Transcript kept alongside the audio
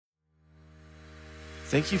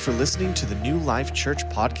Thank you for listening to the New Life Church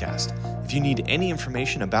podcast. If you need any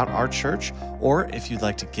information about our church, or if you'd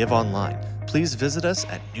like to give online, please visit us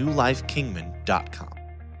at newlifekingman.com.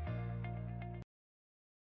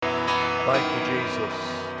 Thank you, Jesus.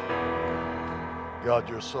 God,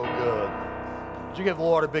 you're so good. Would you give the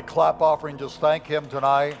Lord a big clap offering? Just thank Him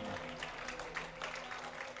tonight.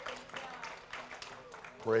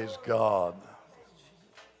 Praise God.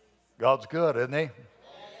 God's good, isn't He?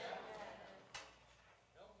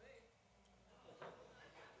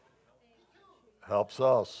 Helps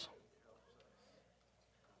us.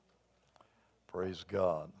 Praise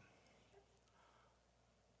God.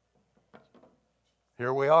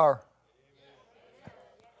 Here we are.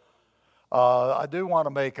 I do want to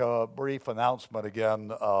make a brief announcement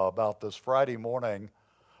again about this Friday morning,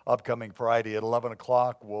 upcoming Friday at 11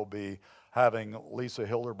 o'clock. We'll be having Lisa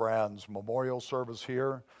Hildebrand's memorial service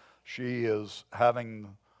here. She is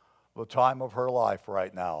having the time of her life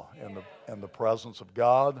right now in the presence of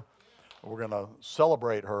God. We're going to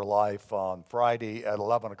celebrate her life on Friday at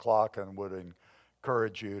 11 o'clock and would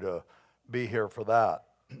encourage you to be here for that.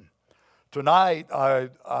 Tonight,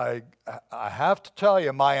 I have to tell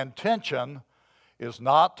you, my intention is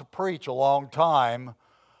not to preach a long time,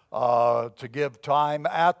 to give time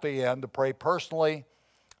at the end to pray personally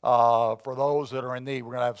for those that are in need.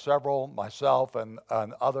 We're going to have several, myself and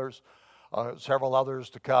others, several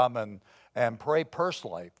others to come and pray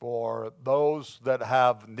personally for those that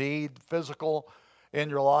have need physical in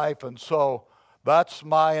your life. And so that's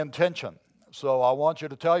my intention. So I want you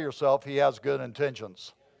to tell yourself He has good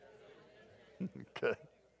intentions. Okay.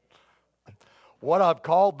 What I've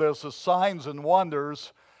called this is Signs and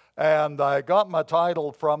Wonders, and I got my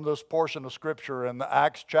title from this portion of Scripture in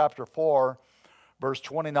Acts chapter 4, verse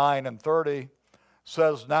 29 and 30.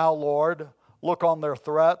 Says, "Now, Lord, look on their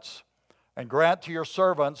threats, and grant to your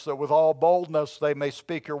servants that with all boldness they may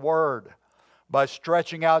speak your word, by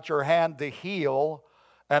stretching out your hand to heal,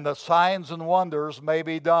 and the signs and wonders may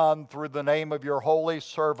be done through the name of your holy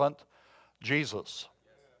servant, Jesus."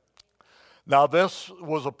 Now, this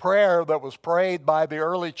was a prayer that was prayed by the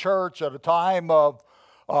early church at a time of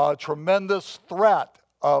tremendous threat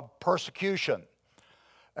of persecution.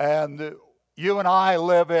 And you and I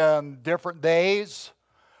live in different days,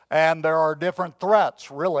 and there are different threats,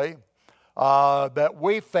 really, that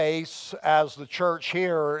we face as the church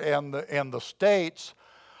here in the States.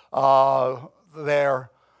 There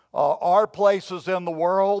are places in the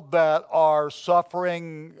world that are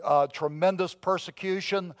suffering tremendous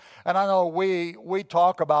persecution. And I know we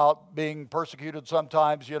talk about being persecuted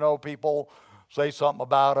sometimes. You know, people say something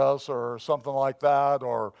about us or something like that,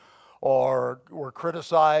 or we're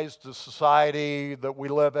criticized. The society that we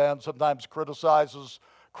live in sometimes criticizes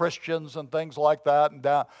Christians and things like that.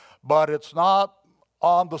 But it's not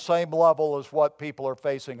on the same level as what people are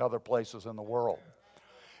facing other places in the world.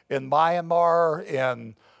 In Myanmar,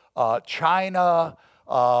 in China,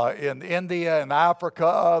 in India, in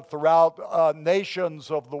Africa, throughout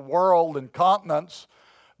nations of the world and continents,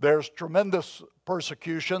 there's tremendous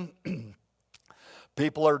persecution.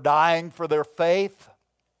 People are dying for their faith.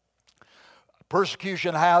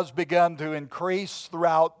 Persecution has begun to increase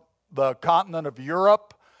throughout the continent of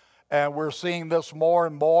Europe, and we're seeing this more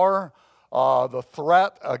and more. The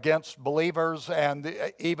threat against believers, and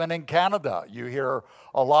even in Canada, you hear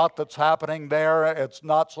a lot that's happening there. It's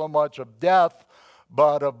not so much of death,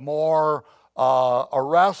 but of more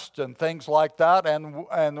arrest and things like that. And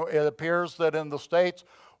it appears that in the States,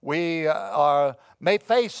 we may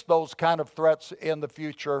face those kind of threats in the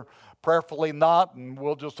future. Prayerfully not, and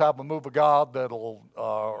we'll just have a move of God that'll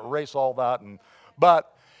erase all that.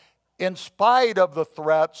 But in spite of the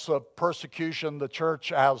threats of persecution, the church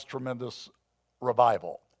has tremendous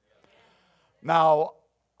revival. Now,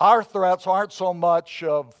 our threats aren't so much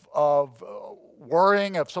of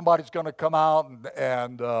worrying if somebody's going to come out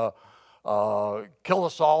and kill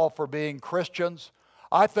us all for being Christians.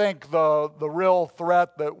 I think the real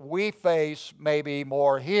threat that we face, maybe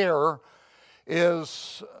more here,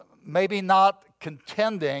 is maybe not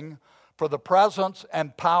contending for the presence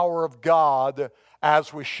and power of God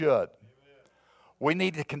as we should. We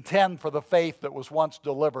need to contend for the faith that was once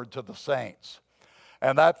delivered to the saints.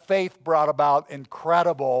 And that faith brought about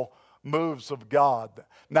incredible moves of God.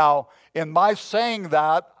 Now, in my saying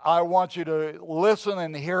that, I want you to listen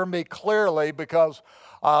and hear me clearly, because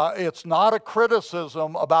it's not a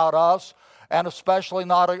criticism about us, and especially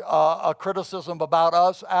not a criticism about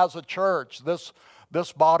us as a church, this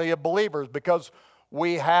body of believers, because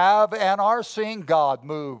we have and are seeing God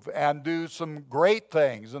move and do some great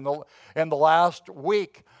things. In the last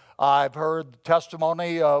week, I've heard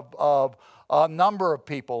testimony of a number of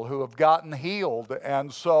people who have gotten healed.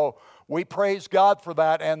 And so we praise God for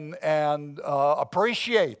that and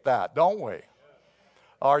appreciate that, don't we?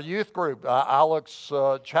 Our youth group, Alex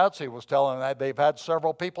Chatsey was telling that they've had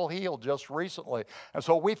several people healed just recently. And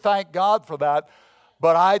so we thank God for that.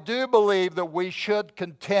 But I do believe that we should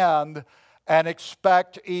contend and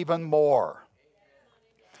expect even more.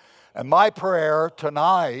 And my prayer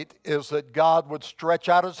tonight is that God would stretch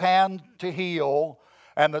out his hand to heal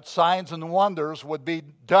and that signs and wonders would be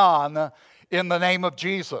done in the name of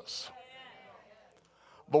Jesus.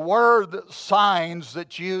 The word signs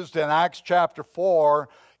that's used in Acts chapter 4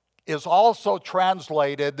 is also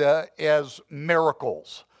translated as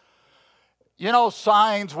miracles. You know,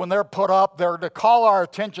 signs, when they're put up, they're to call our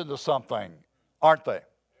attention to something, aren't they?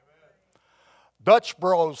 Dutch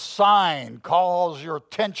Bros sign calls your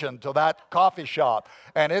attention to that coffee shop,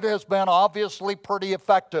 and it has been obviously pretty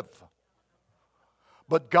effective.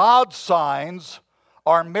 But God's signs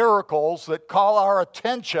are miracles that call our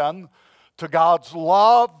attention to God's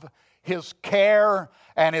love, his care,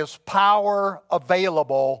 and his power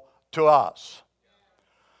available to us.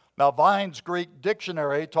 Now, Vine's Greek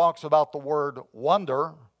dictionary talks about the word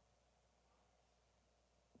wonder.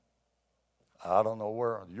 I don't know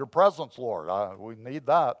where. Your presence, Lord. We need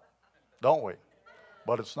that, don't we?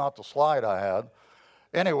 But it's not the slide I had.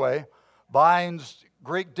 Anyway, Vine's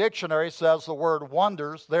Greek dictionary says the word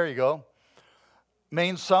wonders, there you go,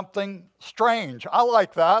 means something strange. I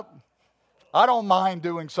like that. I don't mind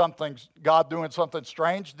God doing something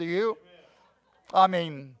strange. Do you? I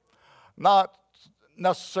mean, not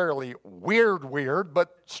necessarily weird,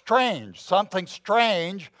 but strange. Something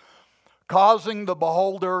strange causing the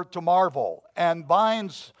beholder to marvel. And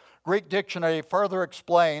Vine's Greek dictionary further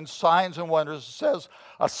explains signs and wonders. It says,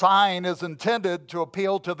 a sign is intended to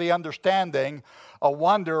appeal to the understanding. A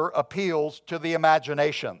wonder appeals to the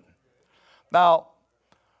imagination. Now,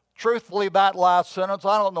 truthfully, that last sentence,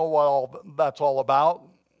 I don't know what that's all about,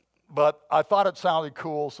 but I thought it sounded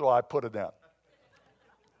cool, so I put it in.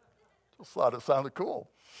 Just thought it sounded cool.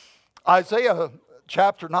 Isaiah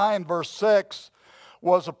chapter 9, verse 6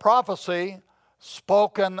 was a prophecy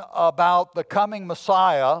spoken about the coming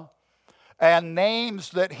Messiah and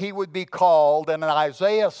names that he would be called. And in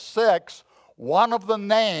Isaiah 6, one of the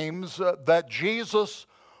names that Jesus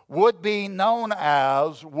would be known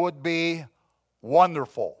as would be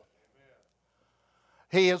Wonderful.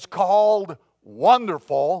 He is called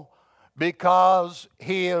Wonderful because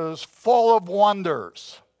he is full of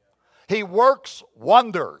wonders. He works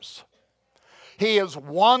wonders. He is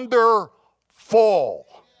wonderful.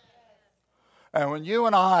 And when you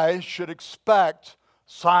and I should expect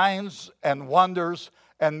signs and wonders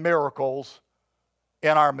and miracles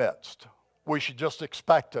in our midst, we should just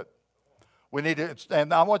expect it. We need it,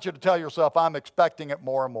 and I want you to tell yourself, I'm expecting it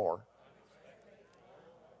more and more.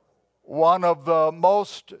 One of the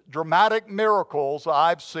most dramatic miracles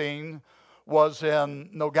I've seen was in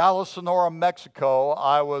Nogales, Sonora, Mexico.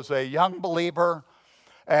 I was a young believer,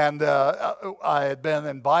 and I had been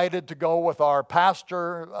invited to go with our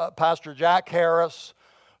pastor, Pastor Jack Harris,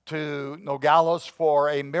 to Nogales for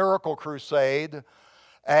a miracle crusade.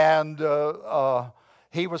 And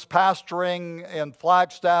he was pastoring in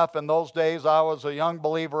Flagstaff in those days. I was a young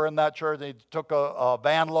believer in that church. He took a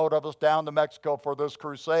van load of us down to Mexico for this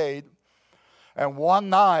crusade. And one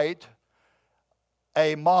night,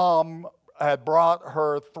 a mom had brought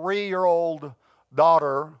her 3-year-old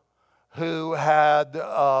daughter who had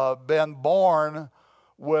been born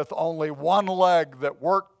with only one leg that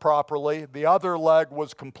worked properly. The other leg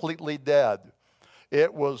was completely dead.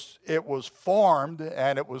 It was formed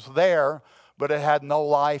and it was there, but it had no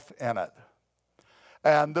life in it.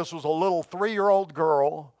 And this was a little 3-year-old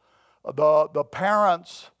girl. The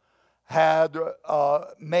parents had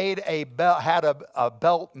made a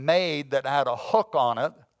belt made that had a hook on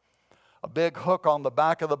it, a big hook on the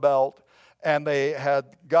back of the belt, and they had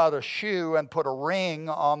got a shoe and put a ring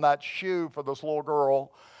on that shoe for this little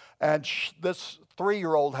girl. And this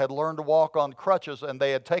 3-year-old had learned to walk on crutches, and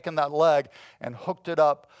they had taken that leg and hooked it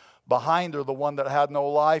up behind her, the one that had no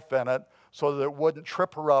life in it, so that it wouldn't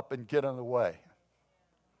trip her up and get in the way.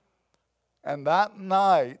 And that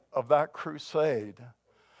night of that crusade,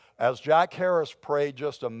 as Jack Harris prayed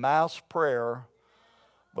just a mass prayer,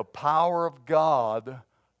 the power of God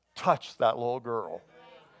touched that little girl.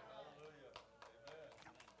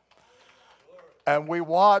 And we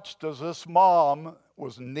watched as this mom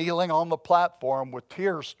was kneeling on the platform with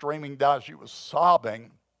tears streaming down. She was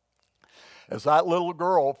sobbing as that little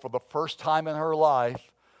girl, for the first time in her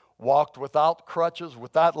life, walked without crutches,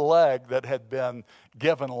 with that leg that had been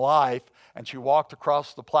given life, and she walked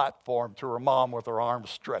across the platform to her mom with her arms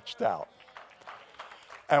stretched out.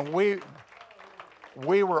 And we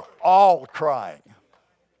were all crying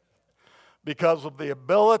because of the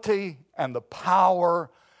ability and the power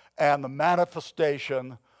and the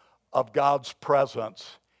manifestation of God's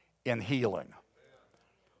presence in healing.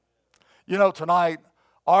 You know, tonight,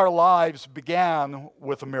 our lives began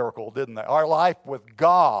with a miracle, didn't they? Our life with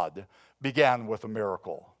God began with a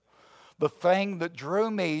miracle. The thing that drew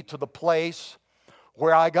me to the place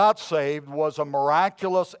where I got saved was a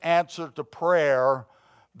miraculous answer to prayer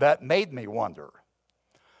that made me wonder.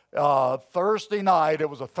 Thursday night, it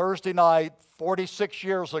was a Thursday night 46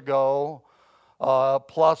 years ago,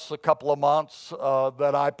 plus a couple of months,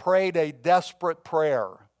 that I prayed a desperate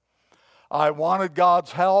prayer. I wanted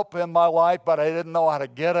God's help in my life, but I didn't know how to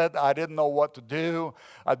get it. I didn't know what to do.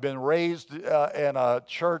 I'd been raised in a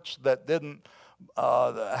church that didn't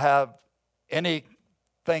have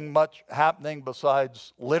anything much happening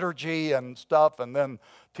besides liturgy and stuff, and then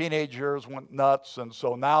teenage years went nuts, and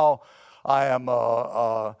so now I am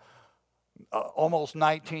almost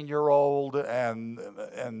 19-year-old and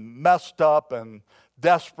messed up and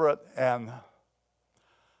desperate, and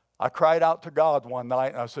I cried out to God one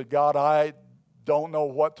night, and I said, God, I don't know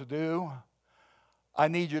what to do. I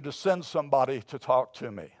need you to send somebody to talk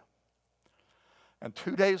to me. And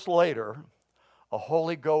 2 days later, a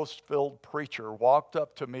Holy Ghost-filled preacher walked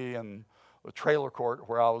up to me in the trailer court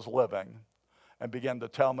where I was living and began to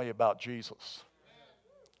tell me about Jesus.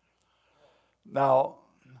 Now,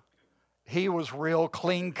 he was real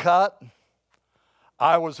clean cut.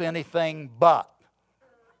 I was anything but.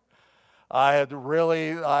 I had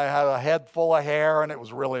a head full of hair and it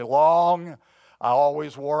was really long. I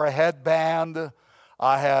always wore a headband.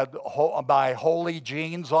 I had my holy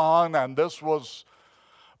jeans on, and this was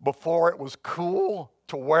before it was cool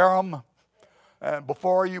to wear them, and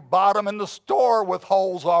before you bought them in the store with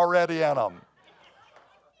holes already in them.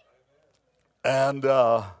 And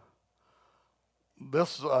I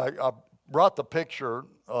brought the picture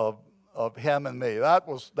of him and me.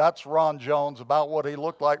 That's Ron Jones, about what he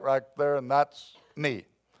looked like right there, and that's me.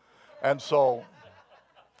 And so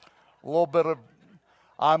a little bit of,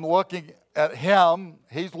 I'm looking at him,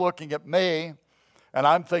 he's looking at me, and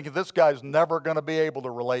I'm thinking this guy's never going to be able to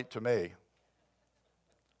relate to me.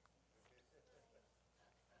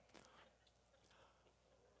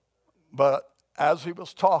 But as he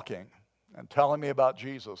was talking and telling me about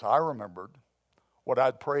Jesus, I remembered what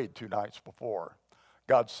I'd prayed 2 nights before.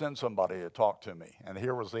 God, send somebody to talk to me. And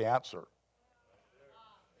here was the answer.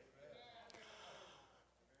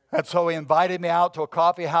 And so he invited me out to a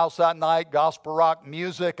coffee house that night, gospel rock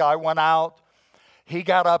music. I went out. He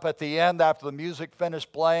got up at the end after the music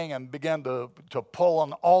finished playing and began to pull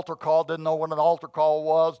an altar call. Didn't know what an altar call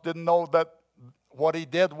was. Didn't know that what he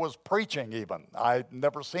did was preaching even. I'd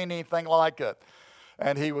never seen anything like it.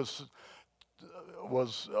 And he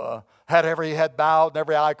had every head bowed and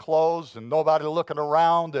every eye closed and nobody looking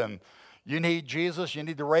around, and you need Jesus, you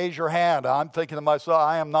need to raise your hand. I'm thinking to myself,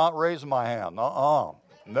 I am not raising my hand.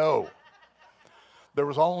 No. There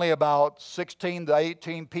was only about 16 to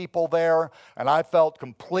 18 people there, and I felt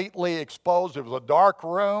completely exposed. It was a dark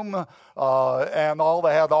room, and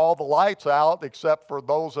they had all the lights out except for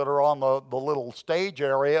those that are on the little stage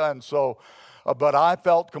area. And so, but I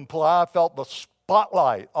felt the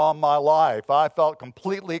spotlight on my life. I felt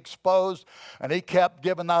completely exposed, and he kept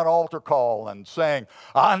giving that altar call and saying,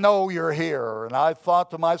 I know you're here. And I thought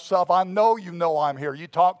to myself, I know you know I'm here. You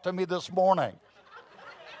talked to me this morning.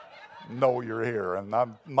 Know you're here. And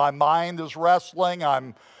my mind is wrestling.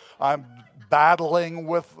 I'm battling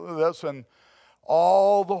with this, and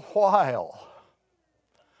all the while,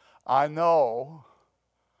 I know,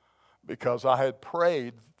 because I had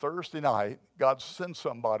prayed Thursday night, God, send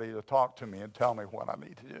somebody to talk to me and tell me what I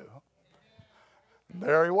need to do. And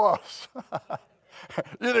there he was.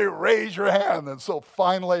 You didn't raise your hand. And so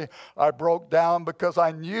finally I broke down because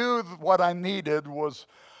I knew what I needed was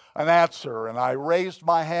an answer. And I raised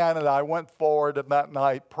my hand and I went forward, and that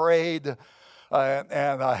night prayed,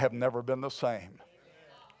 and I have never been the same.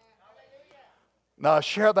 Now I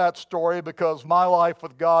share that story because my life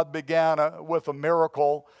with God began with a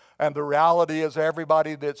miracle. And the reality is,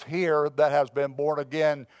 everybody that's here that has been born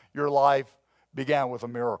again, your life began with a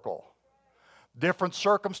miracle. Different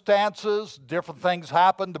circumstances, different things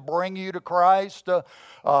happen to bring you to Christ.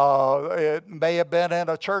 It may have been in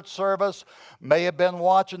a church service, may have been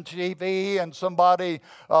watching TV and somebody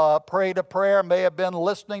prayed a prayer, may have been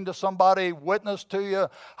listening to somebody witness to you.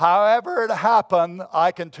 However it happened,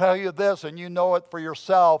 I can tell you this, and you know it for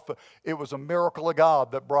yourself, it was a miracle of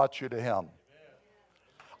God that brought you to Him.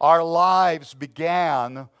 Our lives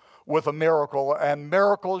began with a miracle, and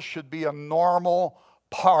miracles should be a normal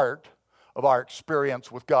part of our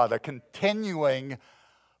experience with God, a continuing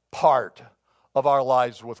part of our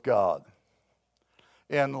lives with God.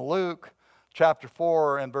 In Luke chapter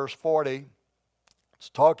 4 and verse 40, it's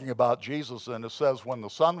talking about Jesus, and it says, when the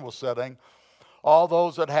sun was setting, all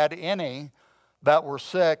those that had any that were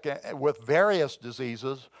sick with various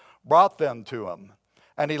diseases brought them to him.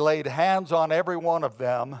 And he laid hands on every one of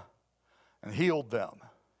them and healed them.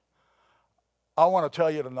 I want to tell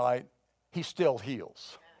you tonight, he still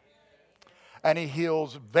heals. And he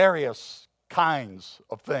heals various kinds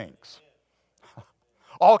of things.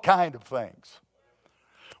 All kinds of things.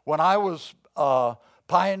 When I was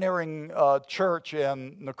pioneering church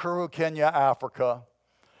in Nakuru, Kenya, Africa,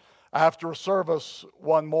 after a service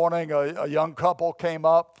one morning, a young couple came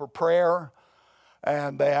up for prayer,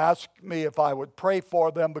 and they asked me if I would pray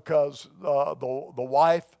for them because the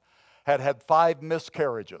wife had had 5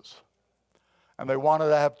 miscarriages, and they wanted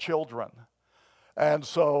to have children. And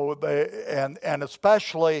so and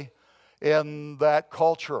especially in that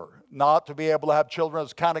culture, not to be able to have children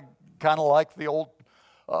is kind of like the old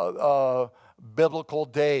biblical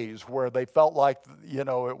days where they felt like, it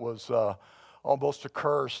was almost a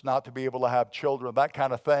curse not to be able to have children, that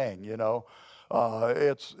kind of thing,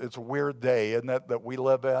 It's a weird day, isn't it, that we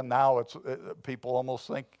live in now. People almost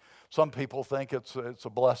think, some people think it's a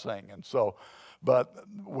blessing. And so, but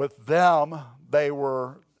with them, they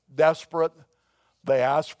were desperate. They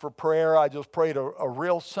asked for prayer. I just prayed a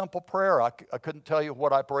real simple prayer. I couldn't tell you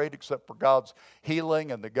what I prayed except for God's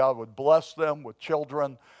healing and that God would bless them with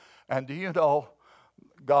children. And do you know,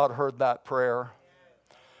 God heard that prayer.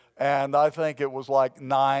 And I think it was like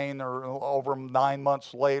 9 or over 9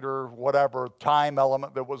 months later, whatever time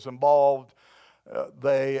element that was involved,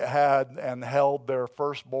 they had and held their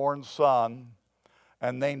firstborn son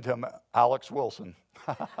and named him Alex Wilson.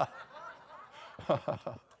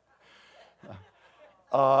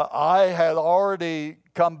 I had already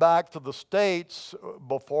come back to the States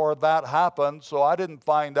before that happened, so I didn't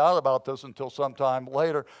find out about this until sometime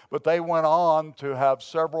later. But they went on to have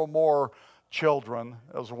several more children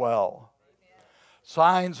as well. Amen.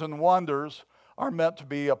 Signs and wonders are meant to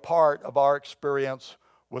be a part of our experience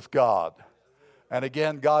with God. And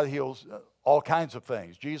again, God heals all kinds of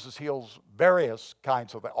things. Jesus heals various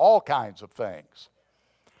kinds of things, all kinds of things.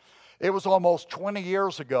 It was almost 20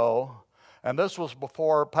 years ago, and this was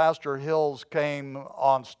before Pastor Hills came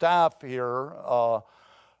on staff here,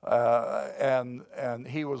 and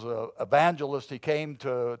he was an evangelist. He came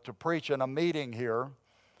to preach in a meeting here.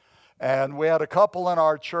 And we had a couple in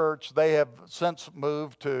our church. They have since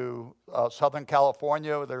moved to Southern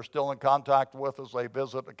California. They're still in contact with us. They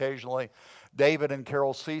visit occasionally. David and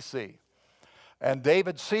Carol Cece. And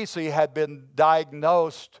David Cece had been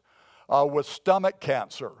diagnosed with stomach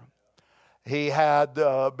cancer. He had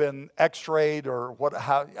been X-rayed or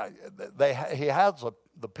he has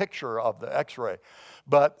the picture of the X-ray,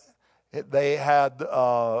 but they had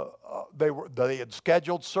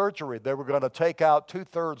scheduled surgery. They were going to take out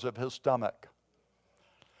 2/3 of his stomach.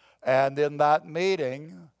 And in that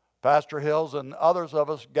meeting, Pastor Hills and others of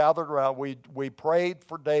us gathered around. We prayed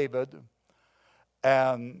for David,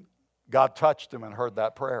 and God touched him and heard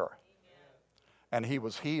that prayer. And he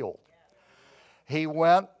was healed. He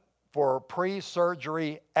went for a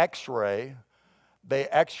pre-surgery X-ray. They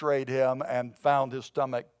X-rayed him and found his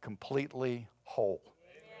stomach completely whole.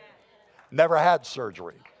 Never had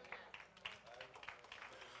surgery.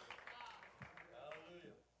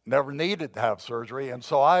 Never needed to have surgery. And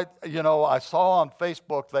so I saw on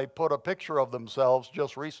Facebook they put a picture of themselves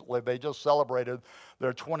just recently. They just celebrated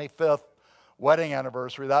their 25th wedding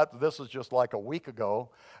anniversary. This is just like a week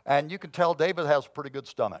ago. And you can tell David has a pretty good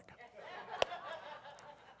stomach.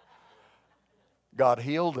 God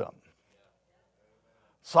healed him.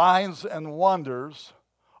 Signs and wonders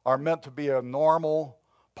are meant to be a normal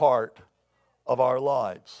part of our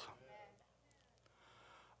lives.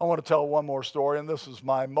 I want to tell one more story, and this is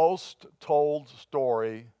my most told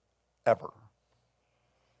story ever.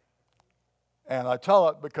 And I tell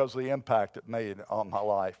it because of the impact it made on my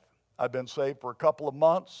life. I've been saved for a couple of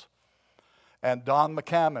months, and Don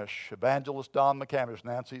McCamish, evangelist Don McCamish,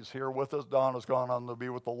 Nancy's here with us. Don has gone on to be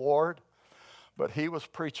with the Lord. But he was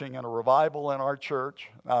preaching in a revival in our church.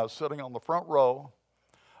 I was sitting on the front row.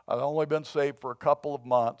 I'd only been saved for a couple of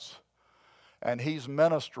months. And he's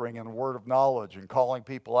ministering in word of knowledge and calling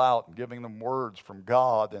people out and giving them words from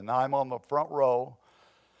God. And I'm on the front row.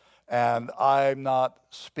 And I'm not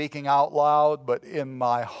speaking out loud, but in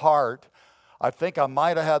my heart, I think I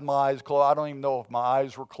might have had my eyes closed. I don't even know if my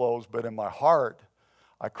eyes were closed, but in my heart,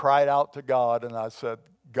 I cried out to God and I said,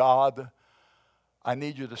 God, I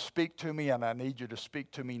need you to speak to me, and I need you to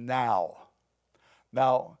speak to me now.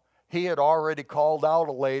 Now, he had already called out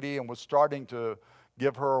a lady and was starting to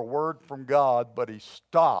give her a word from God, but he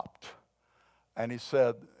stopped. And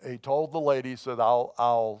he told the lady, he said,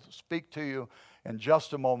 I'll speak to you in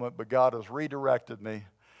just a moment, but God has redirected me.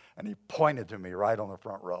 And he pointed to me right on the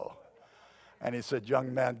front row. And he said,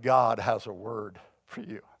 young man, God has a word for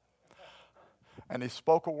you. And he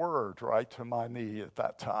spoke a word right to my knee at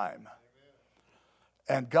that time.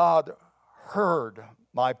 And God heard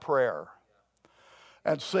my prayer.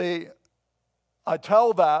 And see, I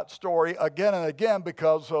tell that story again and again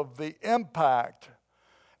because of the impact.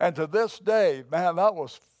 And to this day, man, that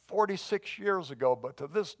was 46 years ago, but to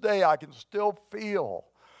this day I can still feel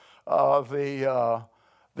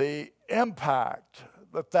the impact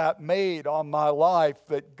that made on my life,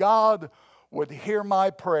 that God would hear my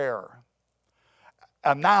prayer,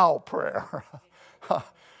 a now prayer.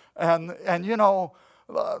 and you know,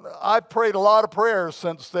 I've prayed a lot of prayers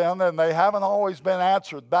since then, and they haven't always been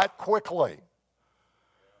answered that quickly.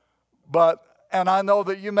 And I know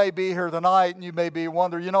that you may be here tonight and you may be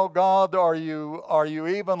wondering, you know, God, are you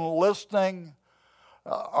even listening?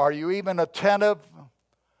 Are you even attentive?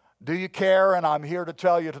 Do you care? And I'm here to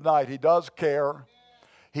tell you tonight, He does care.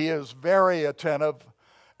 He is very attentive.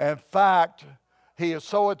 In fact, He is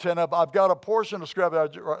so attentive. I've got a portion of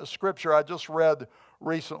scripture I just read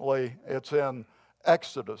recently. It's in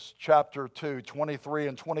Exodus chapter 2, 23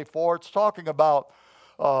 and 24. It's talking about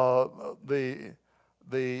the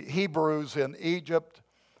Hebrews in Egypt.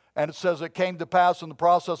 And it says, it came to pass in the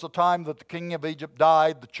process of time that the king of Egypt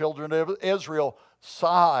died. The children of Israel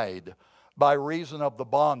sighed by reason of the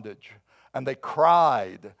bondage. And they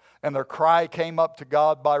cried. And their cry came up to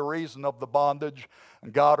God by reason of the bondage.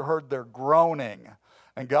 And God heard their groaning.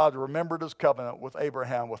 And God remembered His covenant with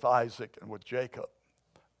Abraham, with Isaac, and with Jacob.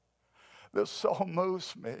 This so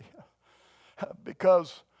moves me.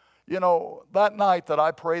 Because, you know, that night that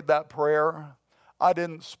I prayed that prayer, I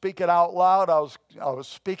didn't speak it out loud. I was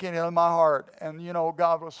speaking it in my heart. And, you know,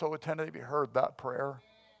 God was so attentive. He heard that prayer.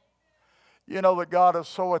 You know that God is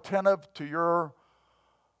so attentive to your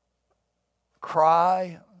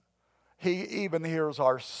cry. He even hears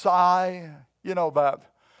our sigh. You know,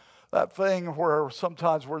 that thing where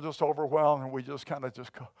sometimes we're just overwhelmed and we just kind of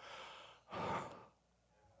just go.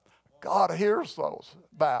 God hears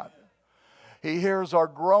that. He hears our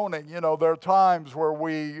groaning. You know, there are times where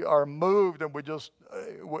we are moved and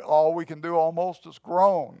all we can do almost is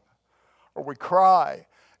groan or we cry.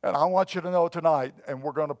 And I want you to know tonight, and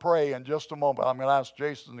we're going to pray in just a moment. I'm going to ask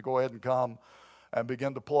Jason to go ahead and come and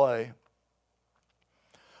begin to play.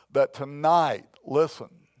 That tonight, listen,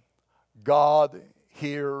 God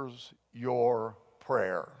hears your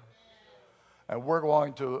prayer. And we're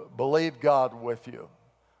going to believe God with you.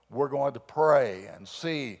 We're going to pray and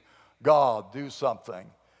see God do something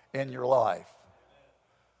in your life.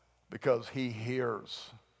 Because He hears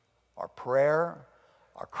our prayer,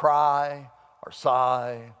 our cry, our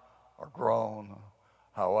sigh, our groan,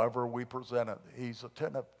 however we present it. He's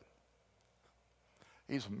attentive.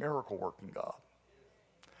 He's a miracle-working God.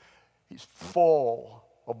 He's full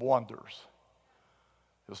of wonders.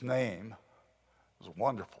 His name is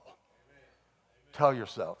wonderful. Tell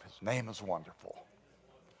yourself, His name is wonderful.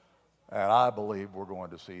 And I believe we're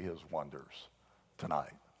going to see His wonders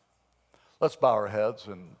tonight. Let's bow our heads,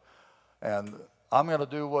 and I'm going to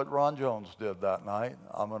do what Ron Jones did that night.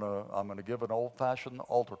 I'm going to give an old-fashioned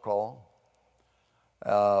altar call.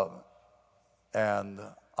 And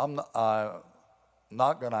I'm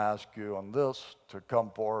not going to ask you on this to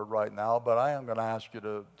come forward right now, but I am going to ask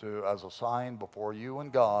you to, as a sign before you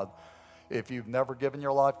and God, if you've never given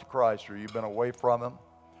your life to Christ or you've been away from Him,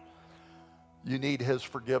 you need His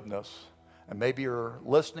forgiveness. And maybe you're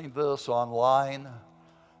listening to this online,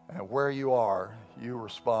 and where you are, you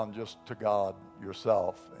respond just to God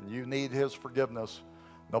yourself. And you need His forgiveness.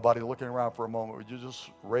 Nobody looking around for a moment. Would you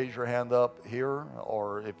just raise your hand up here?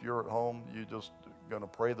 Or if you're at home, you just going to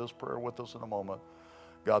pray this prayer with us in a moment.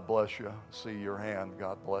 God bless you. See your hand.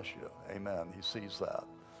 God bless you. Amen. He sees that.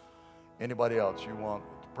 Anybody else you want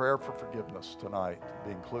prayer for forgiveness tonight to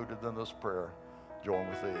be included in this prayer? Join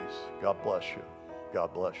with these. God bless you.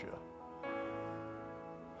 God bless you.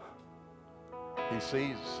 He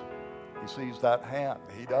sees that hand.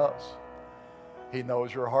 He does. He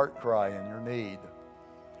knows your heart cry and your need.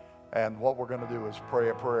 And what we're going to do is pray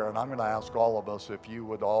a prayer. And I'm going to ask all of us if you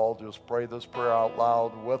would all just pray this prayer out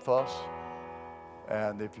loud with us.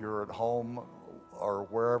 And if you're at home or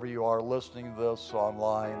wherever you are listening to this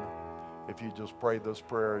online, if you just pray this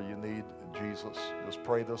prayer, you need Jesus. Just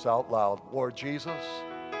pray this out loud. Lord Jesus,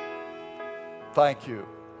 thank you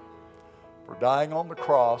for dying on the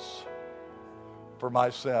cross for my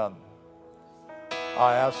sin.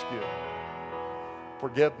 I ask you,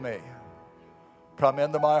 forgive me. Come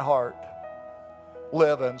into my heart.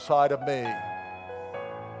 Live inside of me.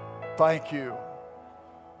 Thank you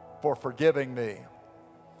for forgiving me.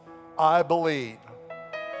 I believe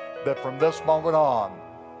that from this moment on,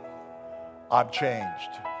 I'm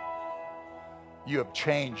changed. You have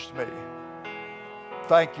changed me.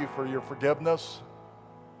 Thank you for your forgiveness.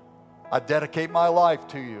 I dedicate my life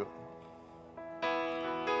to you.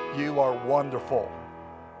 You are wonderful.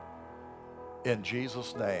 In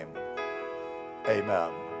Jesus' name,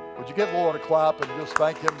 amen. Would you give the Lord a clap and just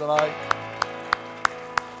thank him tonight?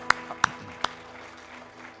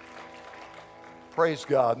 Praise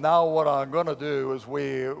God. Now what I'm going to do is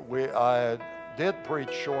I did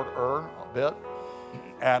preach shorter a bit,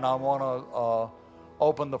 and I want to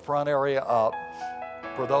open the front area up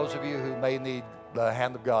for those of you who may need the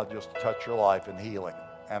hand of God just to touch your life in healing.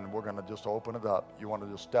 And we're going to just open it up. You want to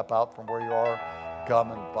just step out from where you are,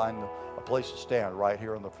 come and find a place to stand right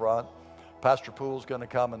here in the front. Pastor Poole's going to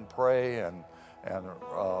come and pray, and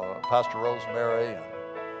Pastor Rosemary, and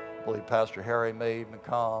I believe Pastor Harry may even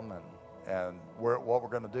come. And what we're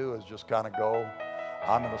going to do is just kind of go.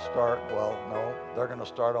 I'm going to start, they're going to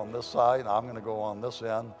start on this side, and I'm going to go on this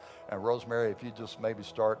end. And Rosemary, if you just maybe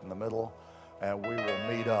start in the middle, and we will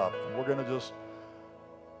meet up. And we're going to just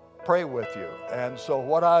pray with you. And so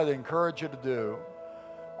what I'd encourage you to do,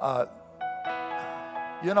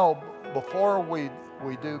 before we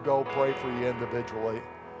do go pray for you individually,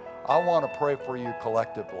 I want to pray for you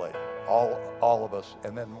collectively, all of us,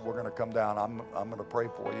 and then we're going to come down. I'm going to pray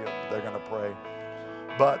for you. They're going to pray.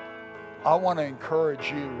 But I want to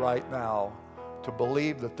encourage you right now to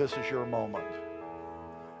believe that this is your moment.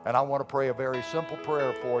 And I want to pray a very simple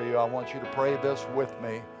prayer for you. I want you to pray this with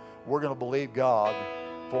me. We're going to believe God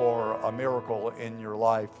for a miracle in your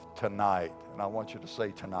life tonight. And I want you to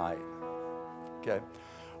say tonight. Okay?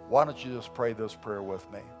 Why don't you just pray this prayer with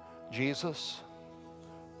me? Jesus,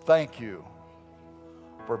 thank you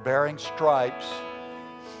for bearing stripes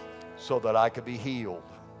so that I could be healed.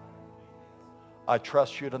 I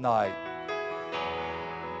trust you tonight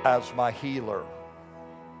as my healer.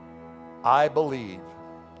 I believe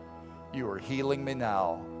you are healing me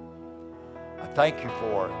now. I thank you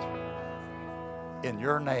for it. In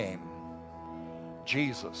your name,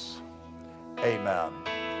 Jesus, amen.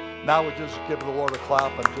 Now we just give the Lord a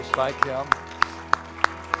clap and just thank him.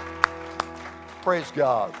 Praise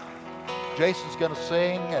God. Jason's going to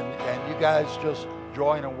sing, and you guys just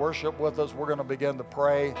join and worship with us. We're going to begin to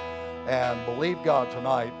pray and believe God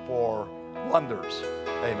tonight for wonders.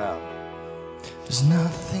 Amen. There's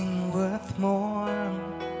nothing worth more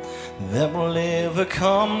that will ever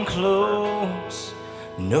come close.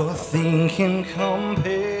 Nothing can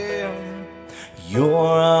compare. You're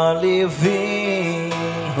our living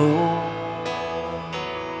hope.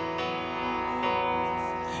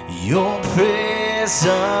 Your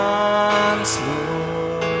presence,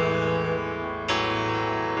 Lord.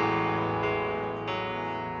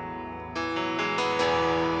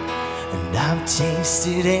 And I've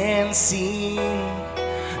tasted and seen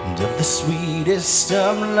of the sweetest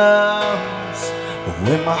of loves,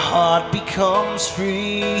 when my heart becomes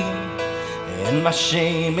free and my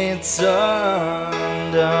shame it's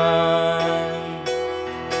undone.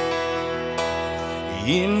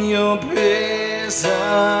 In your presence,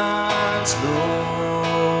 Lord.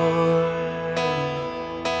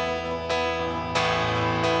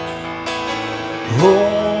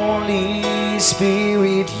 Holy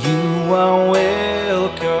Spirit, you are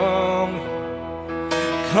welcome.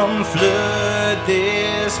 Come flood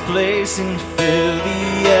this place and fill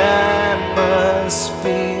the atmosphere.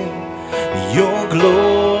 Your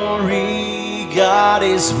glory, God,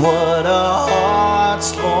 is what our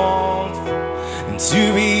hearts long for, and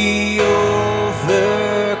to be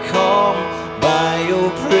overcome by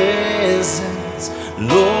your presence,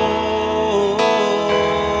 Lord.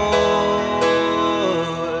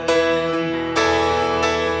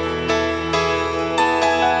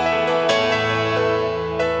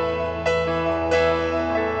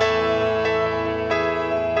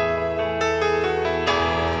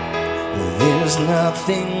 There's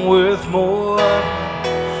nothing worth more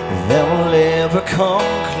that will ever come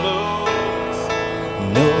close.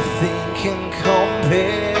 Nothing can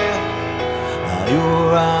compare.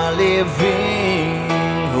 You're our living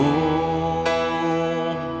hope.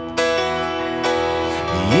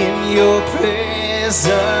 In your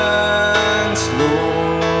presence,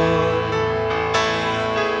 Lord.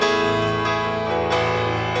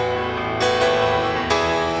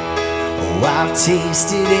 Oh, I've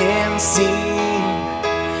tasted and seen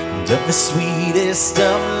of the sweetest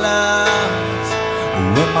of loves,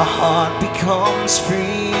 when my heart becomes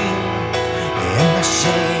free and my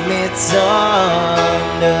shame it's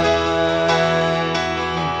undone.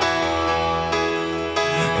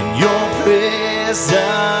 In your presence,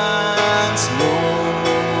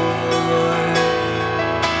 Lord,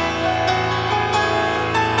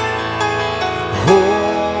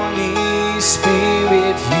 Holy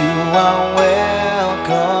Spirit, you are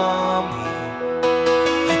welcome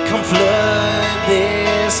here. Come flood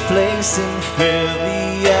this place and fill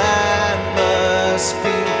the atmosphere.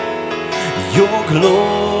 Your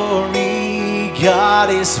glory, God,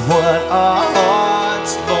 is what our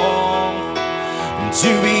hearts long to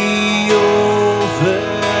be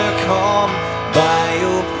overcome by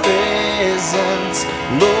your presence,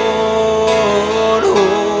 Lord.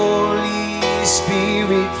 Holy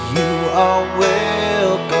Spirit, you are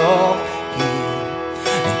welcome here.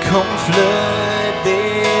 And come flood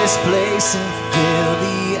this place and fill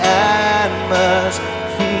the atmosphere.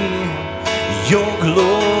 Your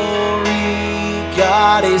glory,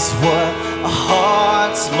 God, is what our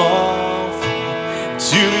hearts long for,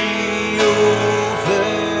 to be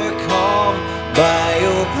overcome by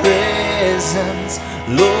your presence,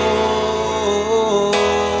 Lord.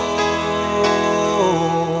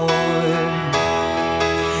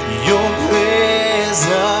 Your presence,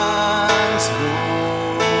 Lord.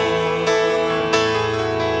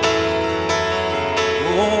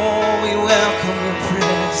 Oh, we welcome your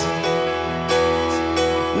presence.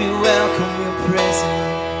 We welcome your presence.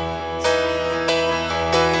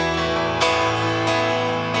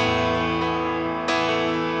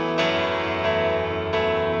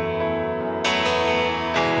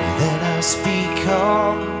 Let us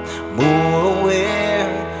become more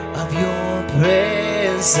aware of your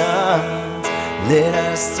presence. Let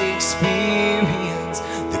us experience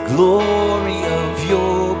the glory of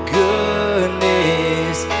your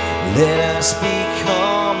goodness. Let us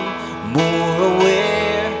become more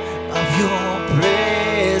aware of your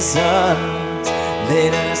presence.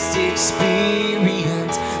 Let us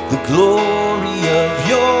experience the glory of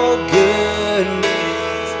your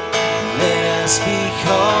goodness. Let us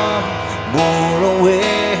become more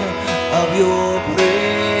aware of your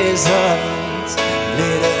presence.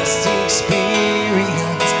 Let us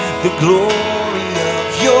experience the glory of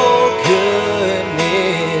your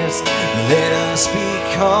goodness. Let us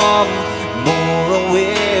become more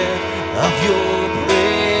aware of your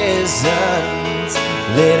presence.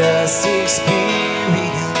 Let us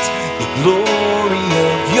experience the glory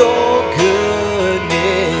of your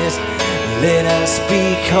goodness. Let us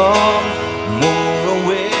become more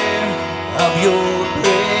aware of your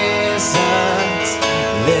presence.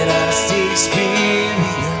 Let us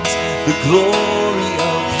experience the glory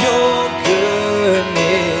of your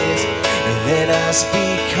goodness. Let us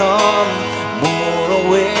become more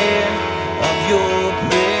aware of your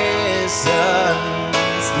presence.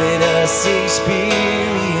 Let us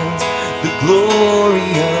experience the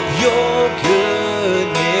glory of your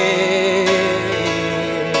goodness.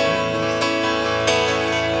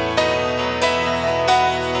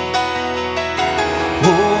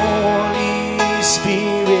 Holy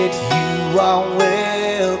Spirit, you are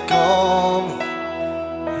welcome.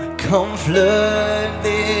 Come flood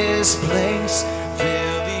this place,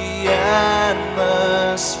 fill the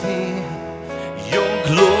atmosphere. Your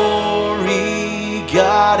glory,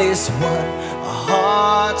 God, is what our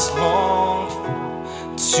hearts long for,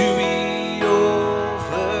 to be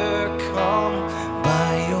overcome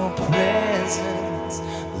by your presence,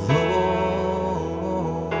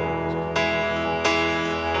 Lord.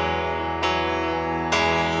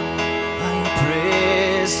 By your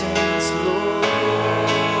presence, Lord.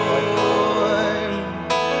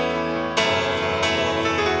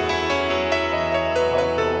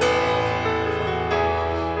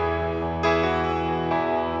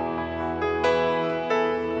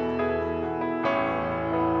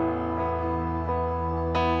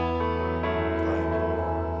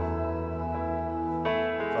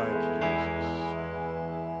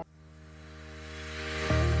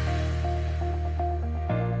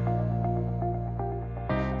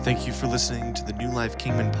 Thank you for listening to the New Life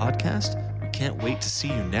Kingman podcast. We can't wait to see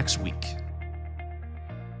you next week.